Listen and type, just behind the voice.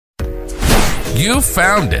You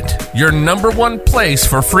found it, your number one place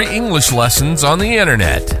for free English lessons on the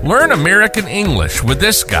internet. Learn American English with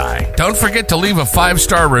this guy. Don't forget to leave a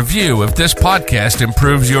 5-star review if this podcast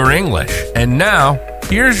improves your English. And now,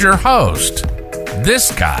 here's your host,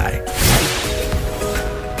 this guy.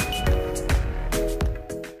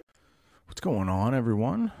 What's going on,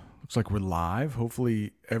 everyone? Looks like we're live.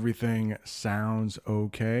 Hopefully everything sounds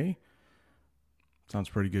okay. Sounds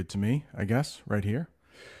pretty good to me, I guess, right here.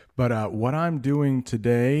 But what I'm doing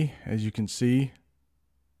today, as you can see,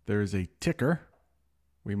 there's a ticker.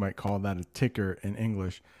 We might call that a ticker in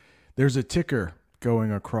English. There's a ticker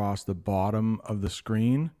going across the bottom of the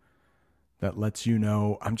screen that lets you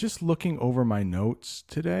know I'm just looking over my notes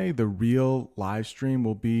today. The real live stream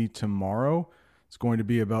will be tomorrow. It's going to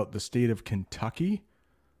be about the state of Kentucky.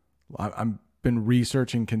 I've been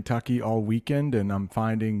researching Kentucky all weekend, and I'm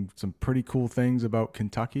finding some pretty cool things about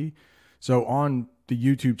Kentucky. So on the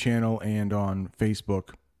YouTube channel and on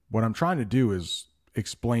Facebook, what I'm trying to do is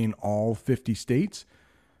explain all 50 states.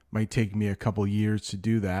 Might take me a couple years to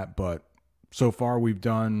do that, but so far we've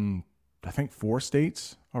done, I think, 4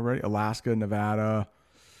 states already: Alaska, Nevada,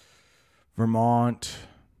 Vermont,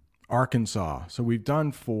 Arkansas. So we've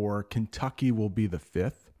done 4. Kentucky will be the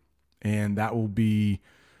 5th, and that will be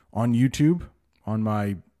on YouTube on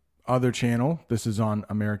my other channel. This is on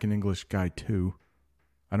American English Guy 2.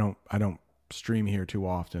 I don't stream here too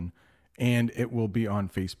often, and it will be on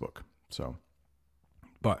Facebook. So,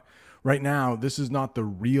 but right now, this is not the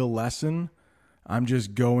real lesson. I'm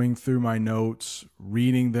just going through my notes,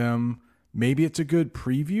 reading them. Maybe it's a good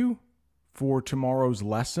preview for tomorrow's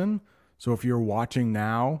lesson. So if you're watching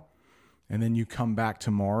now and then you come back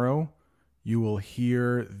tomorrow, you will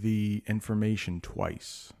hear the information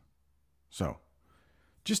twice. So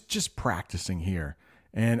just practicing here.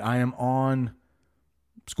 And I am on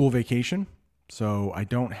school vacation, so I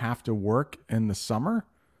don't have to work in the summer.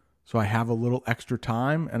 So I have a little extra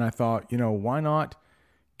time, and I thought, why not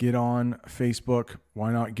get on Facebook?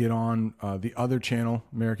 Why not get on the other channel,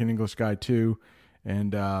 American English Guy 2?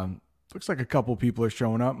 And looks like a couple people are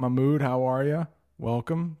showing up. Mahmood, how are you?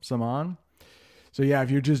 Welcome, Saman. So yeah,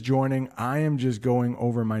 if you're just joining, I am just going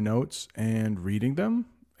over my notes and reading them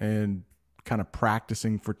and kind of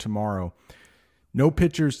practicing for tomorrow. No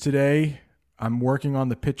pictures today. I'm working on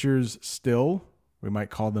the pictures still. We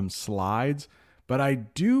might call them slides, but I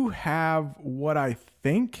do have what I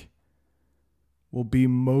think will be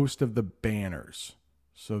most of the banners.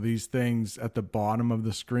 So these things at the bottom of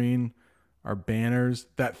the screen are banners.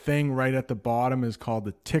 That thing right at the bottom is called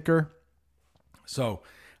the ticker. So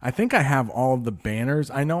I think I have all of the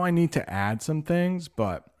banners. I know I need to add some things,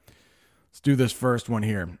 but let's do this first one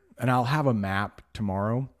here. And I'll have a map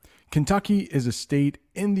tomorrow. Kentucky is a state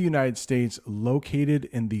in the United States located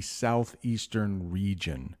in the southeastern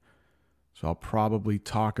region. So I'll probably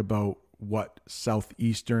talk about what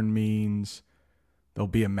southeastern means. There'll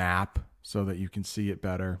be a map so that you can see it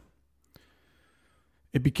better.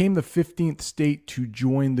 It became the 15th state to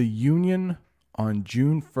join the Union on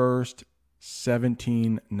June 1st,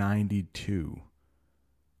 1792.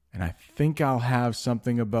 And I think I'll have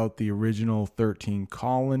something about the original 13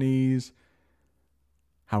 colonies,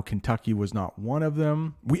 how Kentucky was not one of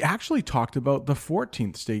them. We actually talked about the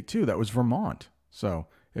 14th state too. That was Vermont. So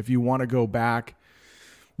if you want to go back,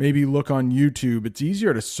 maybe look on YouTube. It's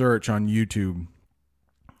easier to search on YouTube.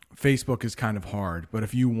 Facebook is kind of hard, but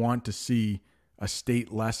if you want to see a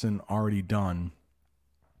state lesson already done,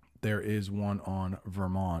 there is one on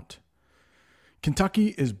Vermont.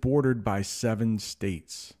 Kentucky is bordered by 7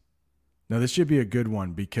 states. Now this should be a good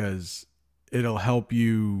one because it'll help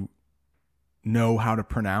you know how to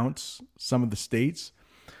pronounce some of the states.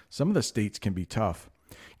 Some of the states can be tough.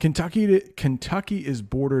 Kentucky is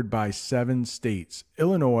bordered by 7 states.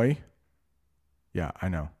 Illinois. Yeah, I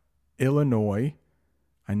know. Illinois.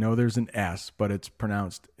 I know there's an S, but it's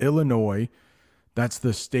pronounced Illinois. That's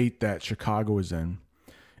the state that Chicago is in.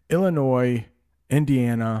 Illinois,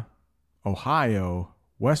 Indiana, Ohio,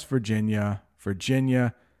 West Virginia,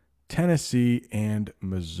 Tennessee, and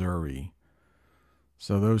Missouri.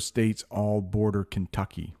 So those states all border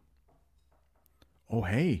Kentucky. Oh,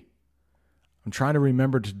 hey, I'm trying to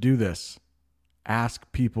remember to do this.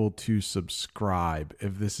 Ask people to subscribe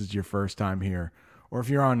if this is your first time here, or if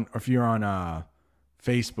you're on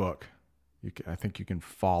Facebook, I think you can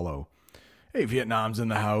follow. Hey, Vietnam's in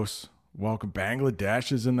the house. Welcome.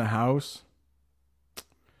 Bangladesh is in the house.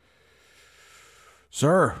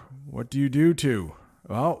 Sir, what do you do to?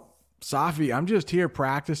 Well, Safi, I'm just here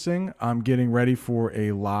practicing. I'm getting ready for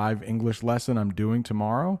a live English lesson I'm doing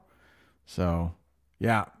tomorrow. So,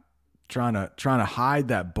 yeah, trying to hide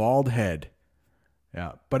that bald head.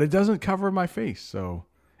 Yeah, but it doesn't cover my face, so,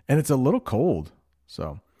 and it's a little cold.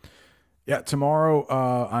 So, yeah, tomorrow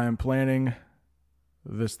I am planning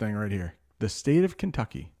this thing right here, the state of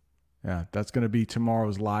Kentucky. Yeah, that's going to be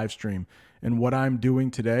tomorrow's live stream. And what I'm doing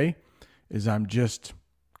today is I'm just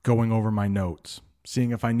going over my notes,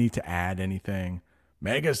 seeing if I need to add anything.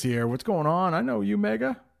 Mega's here. What's going on? I know you,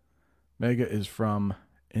 Mega. Mega is from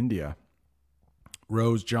India.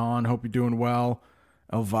 Rose John, hope you're doing well.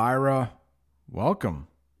 Elvira, welcome.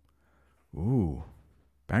 Ooh,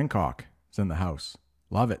 Bangkok is in the house.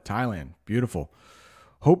 Love it. Thailand, beautiful.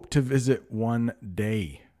 Hope to visit one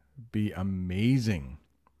day. Be amazing.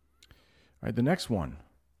 All right, the next one.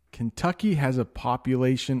 Kentucky has a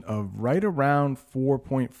population of right around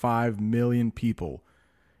 4.5 million people.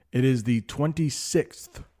 It is the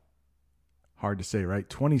 26th, hard to say, right?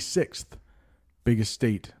 26th biggest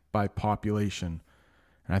state by population.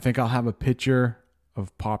 And I think I'll have a picture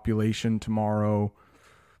of population tomorrow.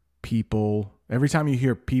 People. Every time you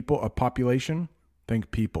hear people, a population,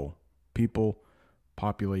 think people. People,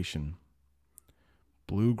 population.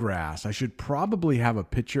 Bluegrass. I should probably have a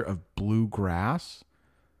picture of bluegrass.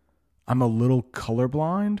 I'm a little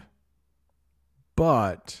colorblind,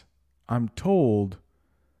 but I'm told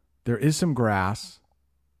there is some grass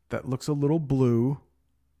that looks a little blue.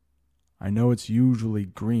 I know it's usually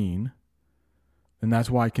green. And that's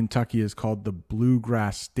why Kentucky is called the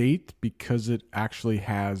Bluegrass State, because it actually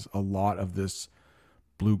has a lot of this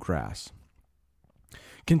bluegrass.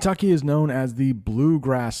 Kentucky is known as the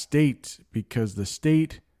Bluegrass State because the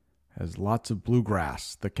state has lots of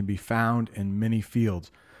bluegrass that can be found in many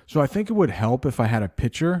fields. So I think it would help if I had a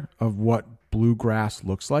picture of what bluegrass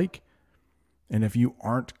looks like. And if you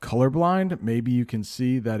aren't colorblind, maybe you can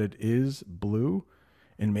see that it is blue.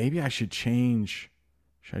 And maybe I should change.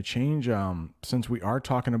 Should I change, since we are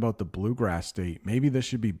talking about the bluegrass state, maybe this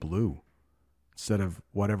should be blue instead of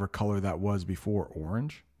whatever color that was before,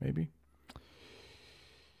 orange, maybe.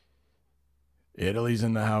 Italy's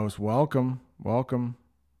in the house. Welcome. Welcome.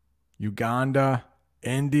 Uganda,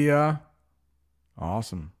 India.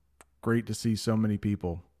 Awesome. Great to see so many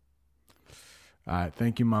people. All right.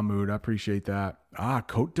 Thank you, Mahmoud. I appreciate that.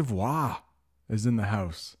 Cote d'Ivoire is in the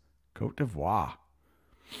house. Cote d'Ivoire.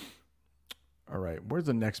 All right. Where's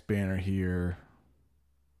the next banner here?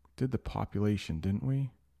 We did the population, didn't we?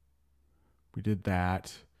 We did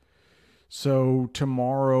that. So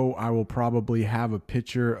tomorrow I will probably have a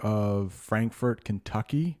picture of Frankfort,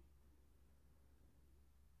 Kentucky,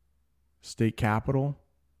 state capital.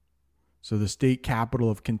 So the state capital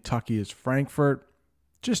of Kentucky is Frankfort.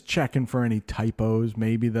 Just checking for any typos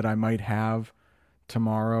maybe that I might have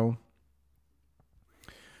tomorrow.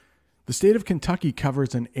 The state of Kentucky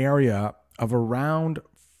covers an area of around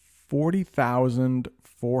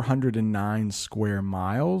 40,409 square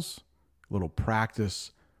miles. A little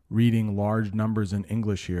practice reading large numbers in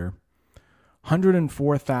English here.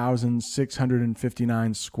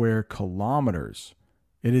 104,659 square kilometers.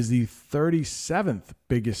 It is the 37th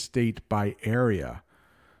biggest state by area.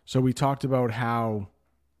 So we talked about how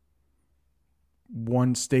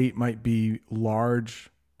one state might be large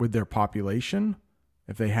with their population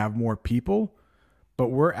if they have more people, but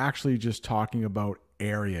we're actually just talking about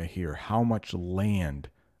area here, how much land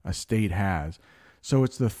a state has. So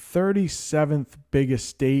it's the 37th biggest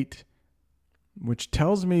state, which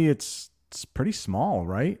tells me it's pretty small,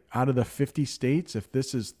 right? Out of the 50 states, if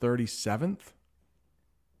this is 37th,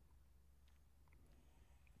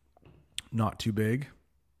 not too big.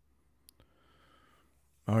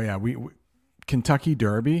 Oh yeah, we Kentucky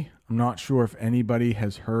Derby. I'm not sure if anybody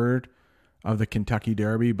has heard of the Kentucky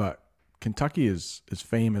Derby, but Kentucky is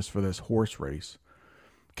famous for this horse race.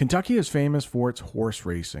 Kentucky is famous for its horse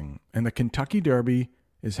racing, and the Kentucky Derby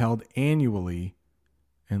is held annually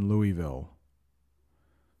in Louisville.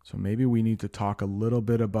 So maybe we need to talk a little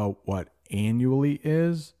bit about what annually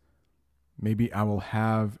is. Maybe I will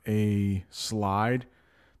have a slide.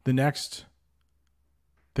 The next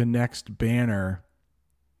banner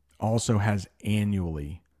also has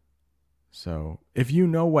annually. So if you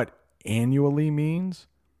know what annually means,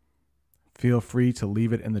 feel free to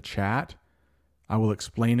leave it in the chat. I will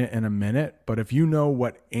explain it in a minute, but if you know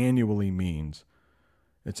what annually means,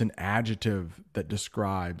 it's an adjective that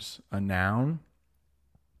describes a noun.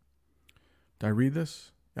 Did I read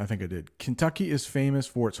this? I think I did. Kentucky is famous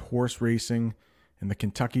for its horse racing, and the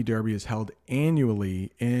Kentucky Derby is held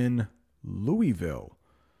annually in Louisville.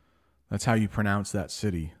 That's how you pronounce that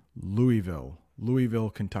city, Louisville,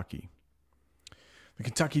 Kentucky. The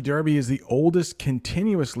Kentucky Derby is the oldest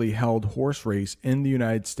continuously held horse race in the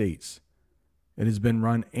United States. It has been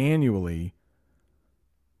run annually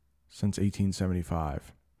since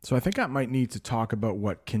 1875. So I think I might need to talk about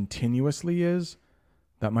what continuously is.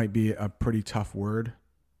 That might be a pretty tough word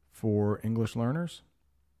for English learners.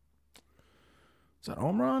 Is that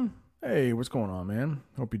Omron? Hey, what's going on, man?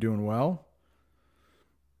 Hope you're doing well.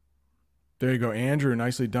 There you go, Andrew.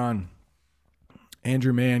 Nicely done.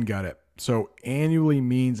 Andrew Mann got it. So annually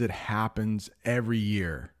means it happens every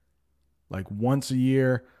year. Like once a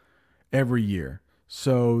year, every year.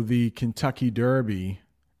 So the Kentucky Derby,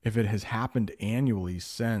 if it has happened annually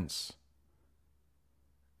since,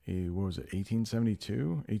 what was it, 1872,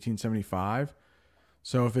 1875?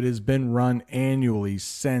 So if it has been run annually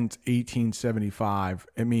since 1875,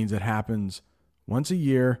 it means it happens once a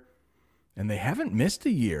year, and they haven't missed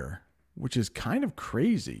a year, which is kind of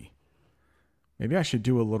crazy. Maybe I should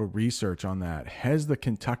do a little research on that. Has the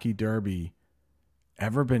Kentucky Derby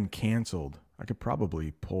ever been canceled? I could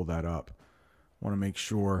probably pull that up. I want to make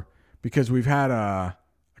sure, because we've had a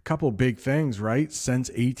couple big things, right? Since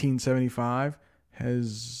 1875,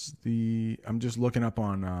 I'm just looking up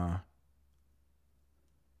on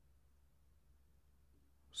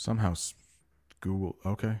somehow Google.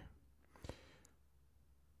 Okay.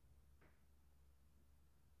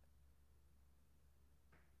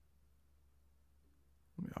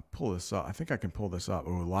 I'll pull this up. I think I can pull this up.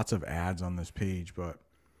 Oh, lots of ads on this page, but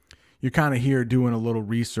you're kind of here doing a little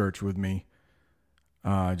research with me.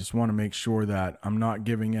 I just want to make sure that I'm not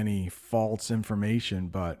giving any false information,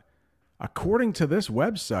 but according to this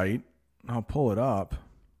website, I'll pull it up.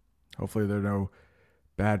 Hopefully there are no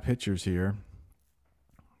bad pictures here.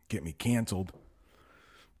 Get me canceled.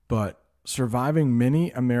 But surviving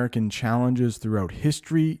many American challenges throughout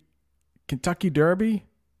history, Kentucky Derby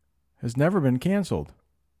has never been canceled.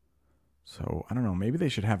 So I don't know, maybe they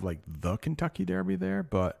should have like the Kentucky Derby there,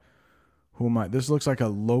 but who am I? This looks like a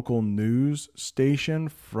local news station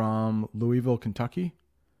from Louisville, Kentucky.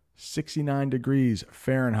 69 degrees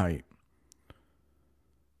Fahrenheit.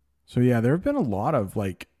 So yeah, there have been a lot of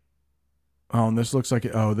and this looks like,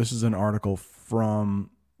 this is an article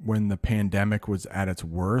from when the pandemic was at its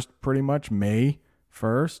worst, pretty much May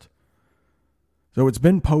 1st. So it's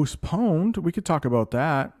been postponed. We could talk about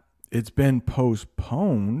that. It's been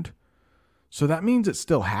postponed. So that means it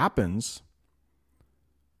still happens.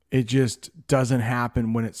 It just doesn't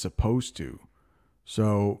happen when it's supposed to.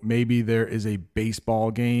 So maybe there is a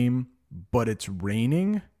baseball game, but it's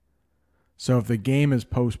raining. So if the game is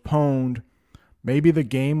postponed, maybe the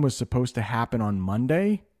game was supposed to happen on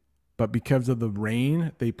Monday, but because of the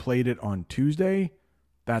rain, they played it on Tuesday.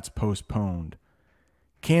 That's postponed.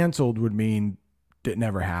 Canceled would mean it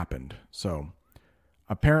never happened. So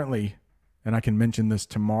apparently, and I can mention this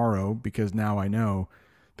tomorrow because now I know,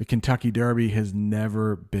 the Kentucky Derby has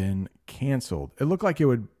never been canceled. It looked like it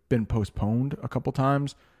would have been postponed a couple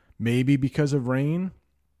times, maybe because of rain.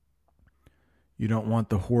 You don't want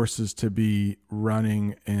the horses to be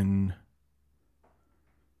running in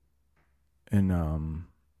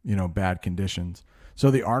bad conditions. So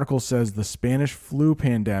the article says the Spanish flu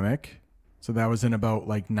pandemic, so that was in about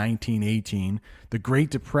 1918. The Great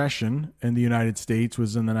Depression in the United States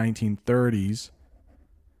was in the 1930s.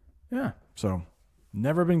 Yeah, so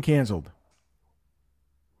never been canceled.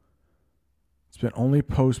 It's been only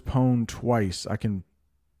postponed twice. I can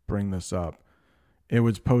bring this up. It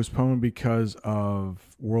was postponed because of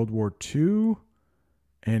World War II,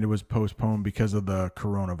 and it was postponed because of the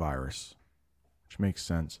coronavirus, which makes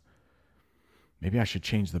sense. Maybe I should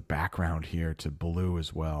change the background here to blue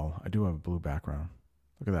as well. I do have a blue background.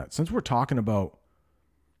 Look at that. Since we're talking about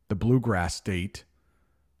the bluegrass state,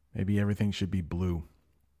 maybe everything should be blue.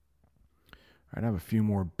 All right, I have a few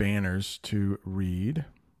more banners to read.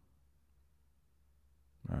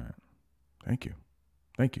 All right. Thank you.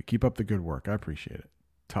 Thank you. Keep up the good work. I appreciate it.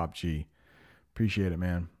 Top G. Appreciate it,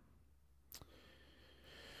 man.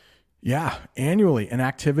 Yeah, annually. An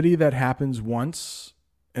activity that happens once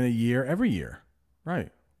in a year, every year.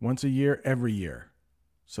 Right. Once a year, every year.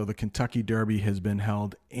 So the Kentucky Derby has been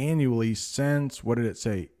held annually since, what did it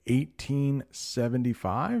say,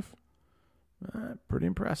 1875? Pretty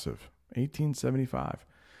impressive. 1875.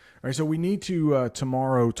 All right, so we need to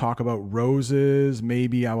tomorrow talk about roses.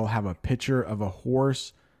 Maybe I will have a picture of a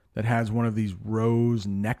horse that has one of these rose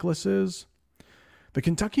necklaces. The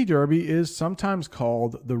Kentucky Derby is sometimes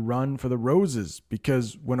called the Run for the Roses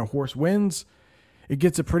because when a horse wins, it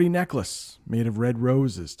gets a pretty necklace made of red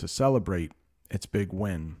roses to celebrate its big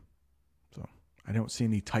win. So I don't see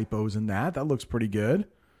any typos in that. That looks pretty good.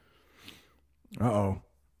 Uh-oh.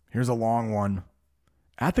 Here's a long one.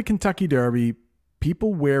 At the Kentucky Derby,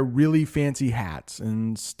 people wear really fancy hats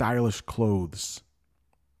and stylish clothes.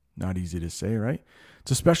 Not easy to say, right?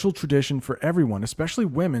 It's a special tradition for everyone, especially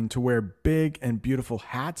women, to wear big and beautiful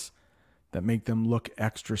hats that make them look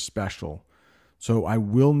extra special. So I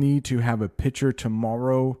will need to have a picture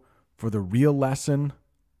tomorrow for the real lesson.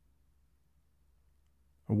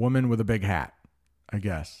 A woman with a big hat, I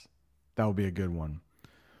guess. That would be a good one.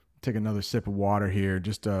 Take another sip of water here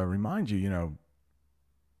just to remind you,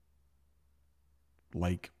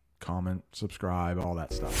 like, comment, subscribe, all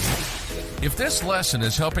that stuff. If this lesson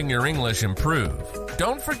is helping your English improve,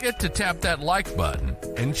 don't forget to tap that like button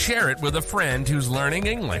and share it with a friend who's learning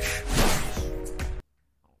English.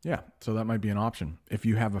 Yeah, so that might be an option. If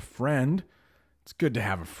you have a friend, it's good to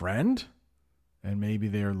have a friend, and maybe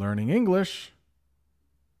they're learning English.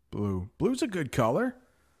 Blue. Blue's a good color.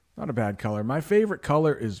 Not a bad color. My favorite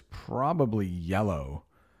color is probably yellow,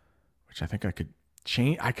 which I think I could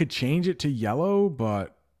change. I could change it to yellow,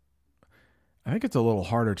 but I think it's a little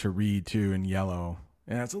harder to read too in yellow.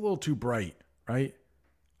 And it's a little too bright, right?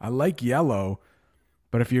 I like yellow,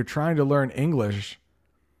 but if you're trying to learn English,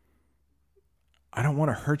 I don't want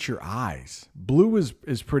to hurt your eyes. Blue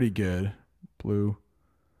is pretty good. Blue,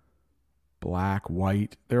 black,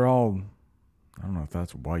 white. They're all, I don't know if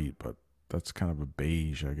that's white, but that's kind of a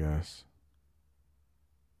beige, I guess.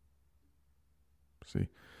 See,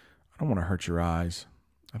 I don't want to hurt your eyes.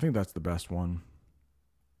 I think that's the best one.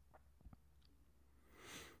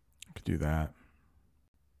 I could do that.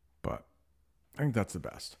 But I think that's the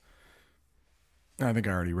best. I think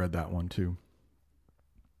I already read that one too.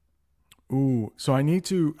 Ooh, so I need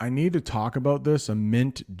to talk about this, a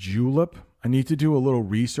mint julep. I need to do a little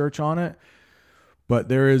research on it. But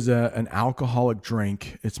there is an alcoholic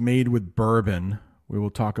drink. It's made with bourbon. We will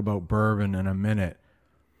talk about bourbon in a minute.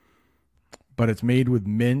 But it's made with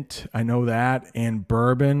mint, I know that, and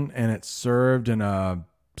bourbon, and it's served in a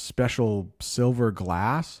special silver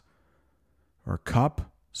glass or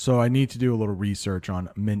cup. So I need to do a little research on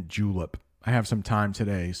mint julep. I have some time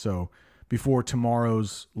today, so before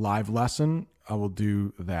tomorrow's live lesson, I will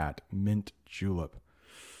do that, mint julep.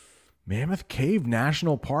 Mammoth Cave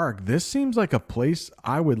National Park. This seems like a place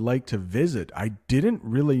I would like to visit. I didn't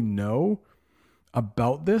really know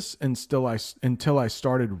about this until I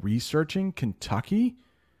started researching Kentucky,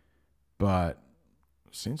 but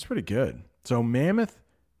it seems pretty good. So Mammoth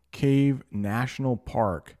Cave National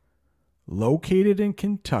Park, located in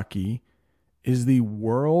Kentucky, is the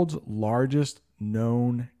world's largest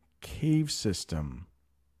known cave system.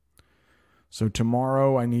 So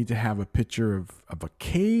tomorrow I need to have a picture of a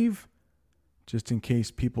cave, just in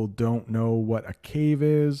case people don't know what a cave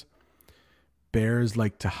is. Bears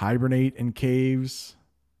like to hibernate in caves.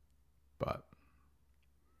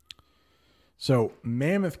 So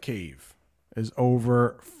Mammoth Cave is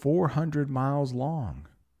over 400 miles long.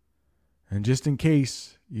 And just in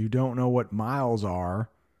case you don't know what miles are,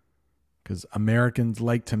 because Americans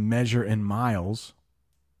like to measure in miles,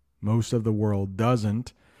 most of the world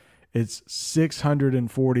doesn't, it's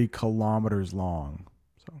 640 kilometers long.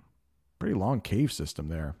 So pretty long cave system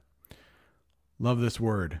there. Love this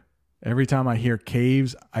word. Every time I hear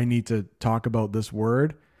caves, I need to talk about this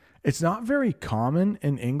word. It's not very common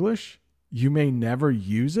in English. You may never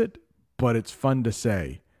use it, but it's fun to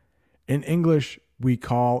say. In English, we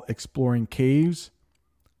call exploring caves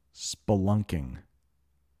spelunking.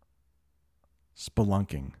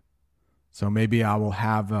 Spelunking. So maybe I will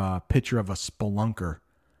have a picture of a spelunker.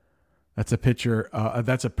 That's a picture.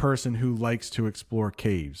 That's a person who likes to explore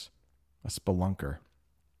caves. A spelunker.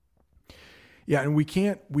 Yeah, and we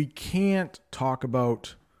can't talk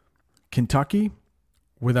about Kentucky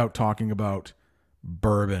without talking about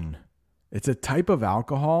bourbon. It's a type of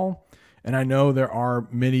alcohol, and I know there are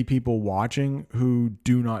many people watching who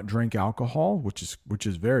do not drink alcohol, which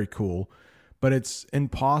is very cool, but it's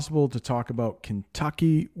impossible to talk about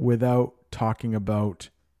Kentucky without talking about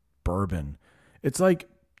bourbon. It's like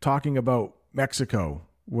talking about Mexico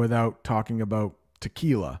without talking about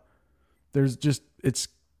tequila. It's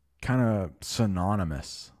kind of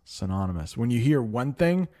synonymous. When you hear one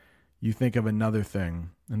thing, you think of another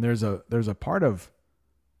thing. And there's a part of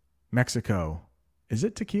Mexico. Is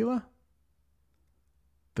it tequila?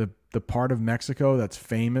 The part of Mexico that's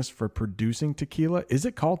famous for producing tequila. Is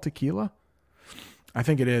it called tequila? I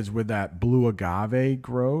think it is, with that blue agave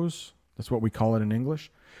grows. That's what we call it in English.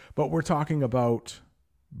 But we're talking about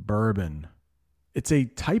bourbon. It's a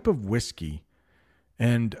type of whiskey.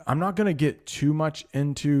 And I'm not going to get too much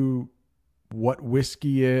into what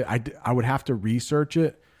whiskey is. I would have to research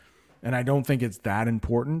it, and I don't think it's that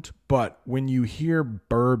important. But when you hear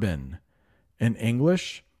bourbon in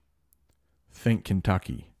English, think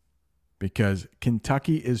Kentucky, because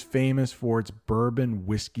Kentucky is famous for its bourbon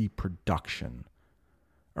whiskey production.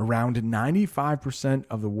 Around 95%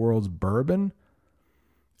 of the world's bourbon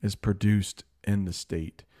is produced in the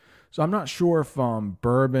state. So I'm not sure if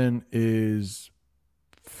bourbon is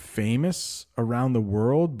famous around the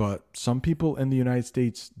world, but some people in the United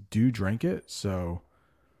States do drink it. So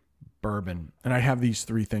bourbon. And I have these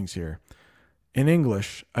three things here. In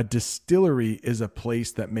English, a distillery is a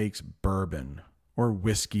place that makes bourbon or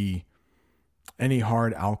whiskey, any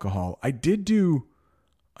hard alcohol. I did do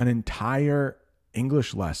an entire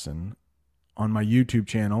English lesson on my YouTube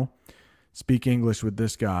channel, Speak English with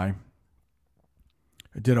This Guy.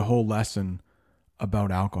 I did a whole lesson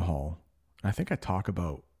about alcohol. I think I talk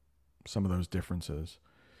about some of those differences.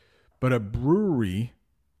 But a brewery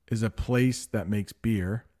is a place that makes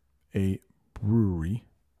beer, a brewery.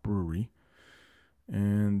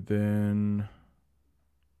 And then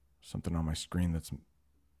something on my screen that's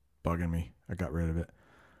bugging me. I got rid of it.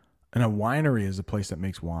 And a winery is a place that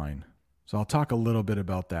makes wine. So I'll talk a little bit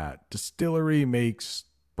about that. Distillery makes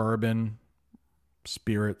bourbon,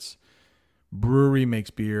 spirits. Brewery makes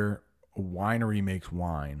beer. A winery makes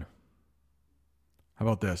wine. How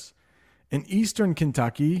about this? In eastern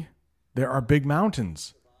Kentucky, there are big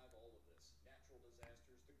mountains.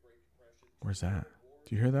 Where's that?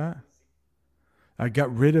 Do you hear that? I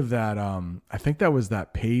got rid of that. I think that was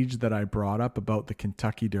that page that I brought up about the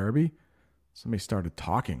Kentucky Derby. Somebody started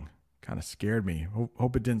talking. Kind of scared me.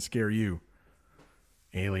 Hope it didn't scare you.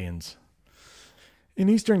 Aliens. In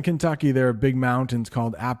eastern Kentucky, there are big mountains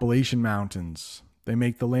called Appalachian Mountains. They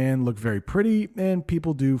make the land look very pretty, and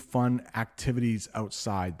people do fun activities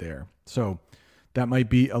outside there. So that might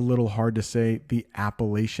be a little hard to say. The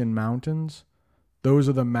Appalachian Mountains. Those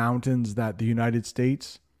are the mountains that the United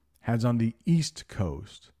States has on the East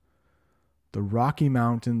Coast. The Rocky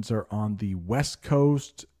Mountains are on the West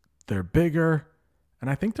Coast. They're bigger,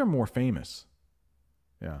 and I think they're more famous.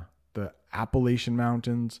 Yeah, the Appalachian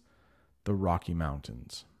Mountains, the Rocky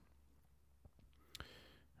Mountains.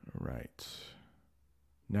 All right.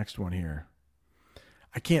 Next one here.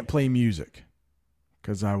 I can't play music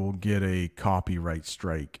because I will get a copyright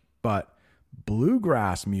strike, but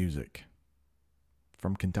bluegrass music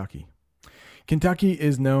from Kentucky. Kentucky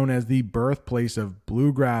is known as the birthplace of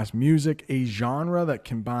bluegrass music, a genre that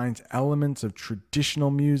combines elements of traditional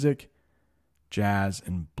music, jazz,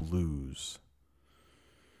 and blues.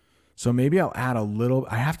 So maybe I'll add a little,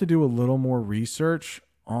 I have to do a little more research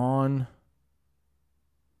on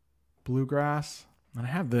bluegrass. And I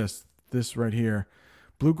have this right here.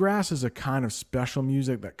 Bluegrass is a kind of special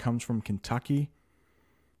music that comes from Kentucky.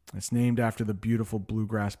 It's named after the beautiful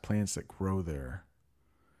bluegrass plants that grow there.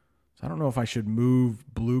 So I don't know if I should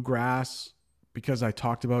move bluegrass because I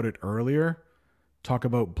talked about it earlier. Talk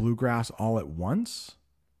about bluegrass all at once.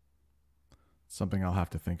 Something I'll have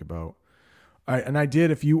to think about. All right, and I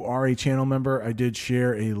did, if you are a channel member, I did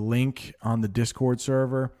share a link on the Discord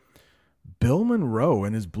server. Bill Monroe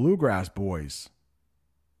and his Bluegrass Boys.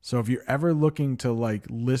 So if you're ever looking to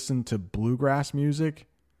listen to bluegrass music,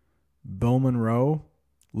 Bill Monroe,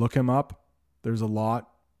 look him up. There's a lot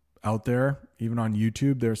out there. Even on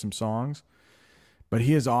YouTube, there are some songs. But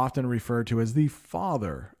he is often referred to as the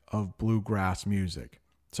father of bluegrass music.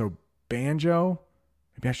 So banjo,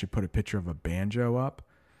 maybe I should put a picture of a banjo up.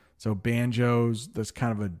 So banjos, that's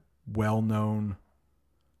kind of a well-known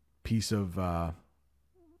piece of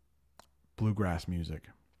bluegrass music.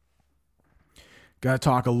 Got to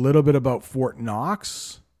talk a little bit about Fort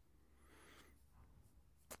Knox.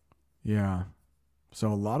 Yeah. So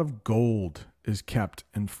a lot of gold is kept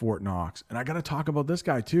in Fort Knox. And I got to talk about this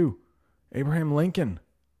guy too. Abraham Lincoln,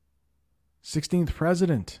 16th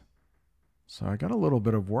president. So I got a little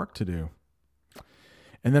bit of work to do.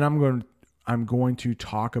 And then I'm going to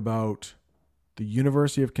talk about the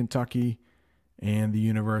University of Kentucky and the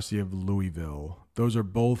University of Louisville. Those are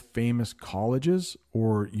both famous colleges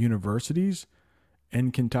or universities in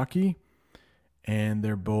Kentucky, and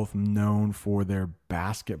they're both known for their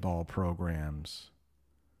basketball programs.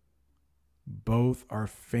 Both are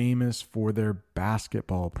famous for their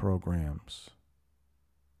basketball programs.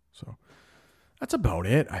 So that's about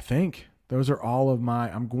it, I think. Those are all of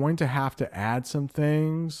I'm going to have to add some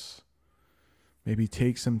things, maybe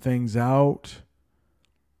take some things out.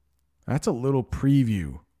 That's a little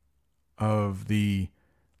preview of the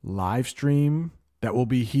live stream that will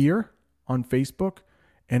be here on Facebook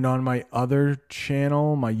and on my other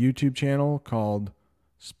channel, my YouTube channel called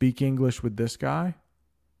Speak English with This Guy.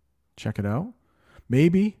 Check it out.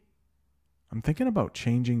 Maybe I'm thinking about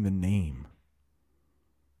changing the name.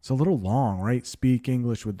 It's a little long, right? Speak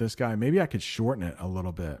English with This Guy. Maybe I could shorten it a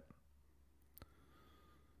little bit.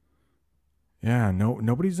 Yeah,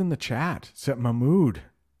 nobody's in the chat except Mahmood.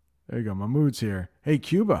 There you go. Mahmoud's here. Hey,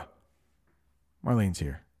 Cuba. Marlene's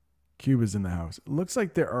here. Cuba's in the house. It looks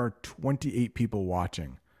like there are 28 people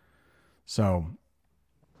watching. So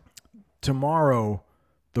tomorrow,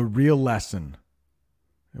 the real lesson,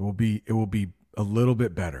 it will be a little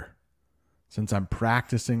bit better. Since I'm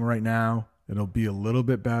practicing right now, it'll be a little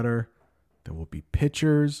bit better. There will be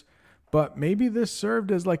pictures, but maybe this served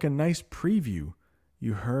as like a nice preview.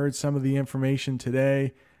 You heard some of the information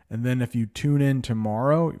today, and then if you tune in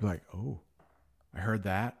tomorrow, you're like, oh, I heard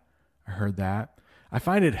that. I heard that. I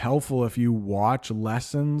find it helpful if you watch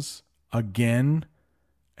lessons again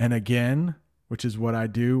and again, which is what I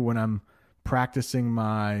do when I'm practicing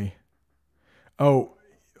my... Oh,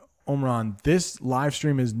 Omran, this live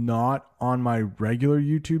stream is not on my regular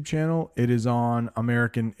YouTube channel. It is on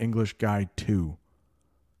American English Guide 2.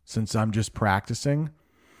 Since I'm just practicing,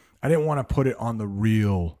 I didn't want to put it on the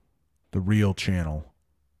real channel.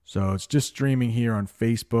 So it's just streaming here on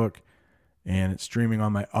Facebook, and it's streaming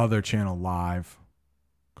on my other channel live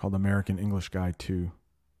called American English Guide 2.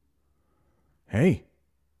 Hey,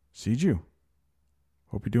 Siju.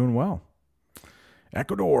 Hope you're doing well.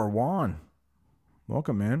 Ecuador, Juan.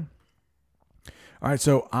 Welcome, man. All right,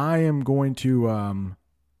 so I am going to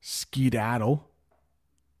skedaddle.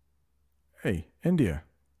 Hey, India.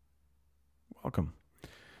 Welcome.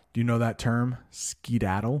 Do you know that term,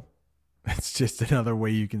 skedaddle? That's just another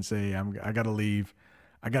way you can say I got to leave.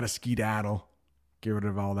 I got to skedaddle. Get rid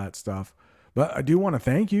of all that stuff. But I do want to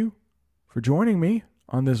thank you for joining me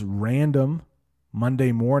on this random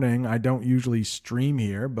Monday morning. I don't usually stream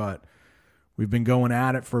here, but we've been going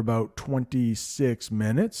at it for about 26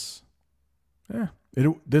 minutes. Yeah,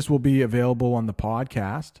 this will be available on the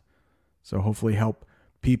podcast, so hopefully help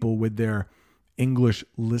people with their English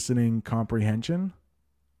listening comprehension.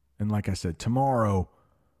 And like I said, tomorrow,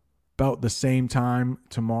 about the same time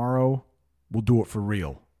tomorrow, we'll do it for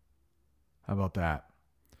real. How about that?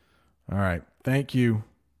 All right. Thank you,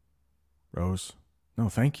 Rose. No,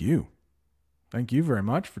 thank you. Thank you very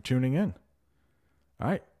much for tuning in. All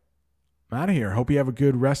right. I'm out of here. Hope you have a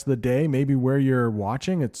good rest of the day. Maybe where you're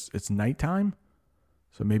watching, it's nighttime.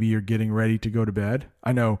 So maybe you're getting ready to go to bed.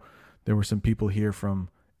 I know there were some people here from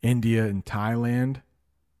India and Thailand.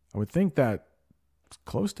 I would think that it's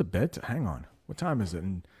close to bed. Hang on. What time is it?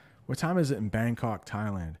 What time is it in Bangkok,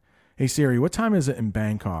 Thailand? Hey, Siri, what time is it in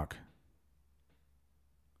Bangkok?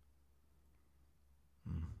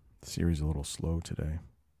 Siri's a little slow today,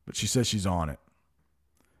 but she says she's on it.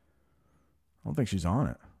 I don't think she's on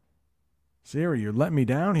it. Siri, you're letting me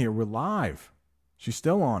down here. We're live. She's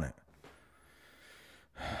still on it.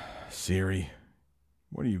 Siri,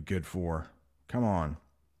 what are you good for? Come on.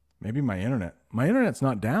 Maybe my internet. My internet's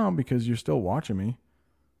not down because you're still watching me.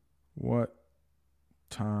 What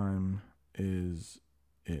time is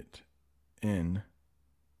it in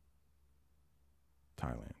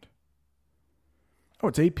Thailand? Oh,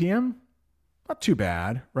 it's 8 p.m.? Not too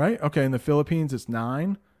bad, right? Okay, in the Philippines, it's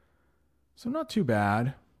 9. So not too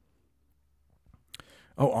bad.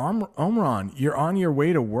 Oh, Omran, you're on your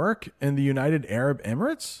way to work in the United Arab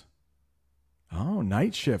Emirates? Oh,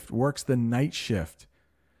 night shift. Works the night shift.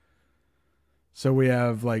 So we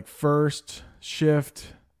have like first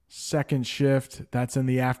shift, second shift. That's in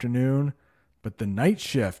the afternoon. But the night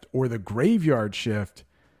shift or the graveyard shift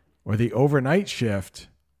or the overnight shift,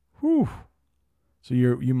 whew. So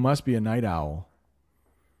you must be a night owl.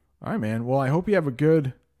 All right, man. Well, I hope you have a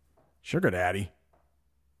good sugar daddy.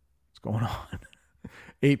 What's going on?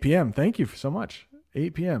 8 p.m. Thank you so much.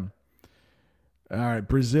 8 p.m. All right,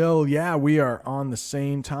 Brazil. Yeah, we are on the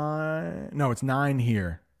same time. No, it's 9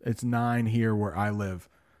 here. It's 9 here where I live.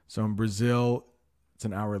 So in Brazil, it's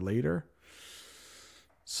an hour later.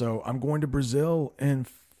 So I'm going to Brazil in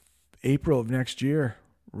April of next year.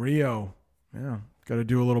 Rio. Yeah, got to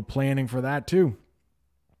do a little planning for that too.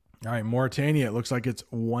 All right, Mauritania. It looks like it's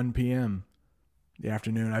 1 p.m. the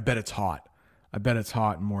afternoon. I bet it's hot. I bet it's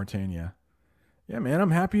hot in Mauritania. Yeah, man,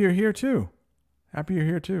 I'm happy you're here too. Happy you're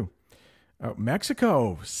here too.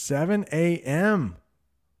 Mexico, 7 a.m.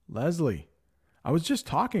 Leslie, I was just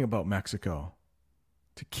talking about Mexico.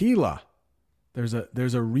 Tequila. There's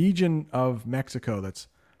a region of Mexico that's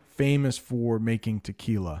famous for making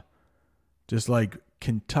tequila. Just like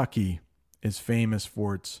Kentucky is famous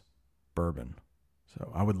for its bourbon.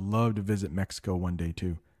 So I would love to visit Mexico one day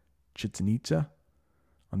too. Chichen Itza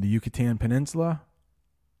on the Yucatan Peninsula,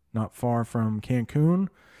 not far from Cancun.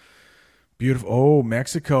 Beautiful. Oh,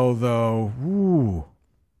 Mexico though. Ooh.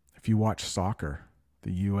 If you watch soccer,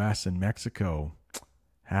 the U.S. and Mexico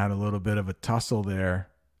had a little bit of a tussle there.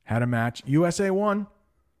 Had a match. USA won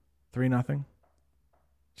 3-0.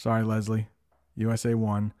 Sorry, Leslie. USA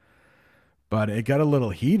won. But it got a little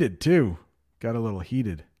heated too. Got a little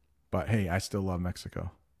heated. But hey, I still love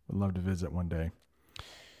Mexico. Would love to visit one day.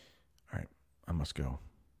 All right, I must go.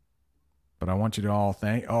 But I want you to all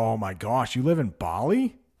oh my gosh, you live in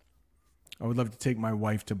Bali? I would love to take my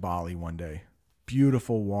wife to Bali one day.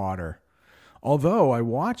 Beautiful water. Although I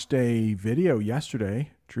watched a video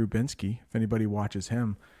yesterday, Drew Binsky, if anybody watches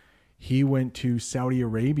him, he went to Saudi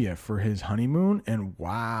Arabia for his honeymoon, and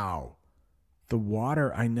wow, the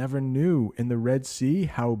water, I never knew in the Red Sea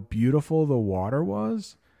how beautiful the water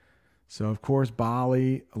was. So, of course,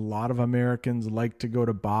 Bali, a lot of Americans like to go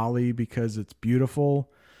to Bali because it's beautiful.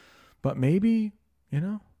 But maybe,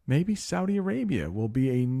 maybe Saudi Arabia will be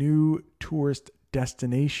a new tourist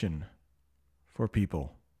destination for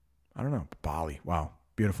people. I don't know. Bali, wow,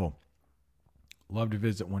 beautiful. Love to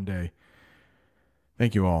visit one day.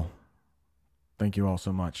 Thank you all. Thank you all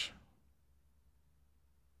so much.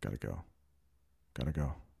 Gotta go.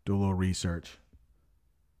 Do a little research.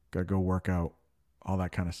 Gotta go work out. All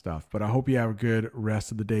that kind of stuff. But I hope you have a good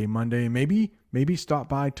rest of the day Monday. Maybe stop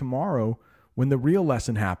by tomorrow when the real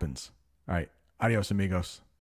lesson happens. All right. Adios, amigos.